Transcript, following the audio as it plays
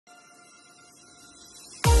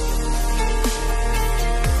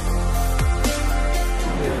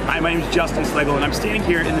Hi, my name is Justin Slagle, and I'm standing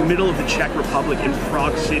here in the middle of the Czech Republic in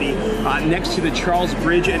Prague City, next to the Charles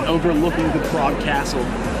Bridge and overlooking the Prague Castle.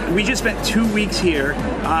 We just spent 2 weeks here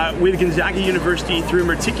with Gonzaga University through a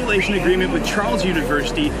matriculation agreement with Charles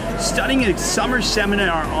University, studying a summer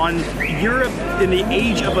seminar on Europe in the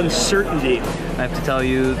age of uncertainty. I have to tell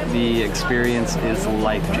you, the experience is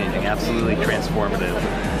life-changing, absolutely transformative.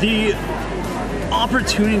 The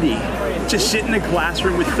opportunity to sit in a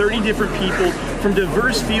classroom with 30 different people from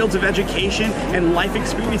diverse fields of education and life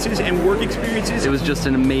experiences and work experiences. It was just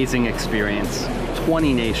an amazing experience.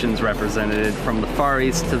 20 nations represented, from the Far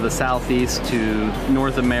East to the Southeast to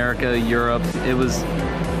North America, Europe. It was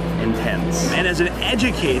intense. And as an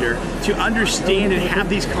educator, to understand and have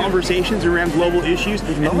these conversations around global issues,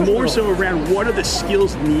 and more so around what are the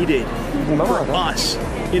skills needed for us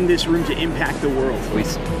in this room to impact the world. We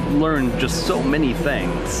learned just so many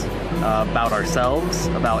things about ourselves,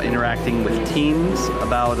 about interacting with teams,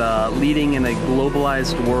 about leading in a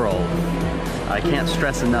globalized world. I can't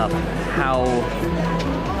stress enough how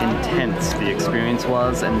intense the experience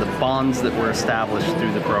was and the bonds that were established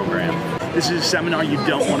through the program. This is a seminar you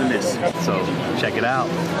don't want to miss. So check it out.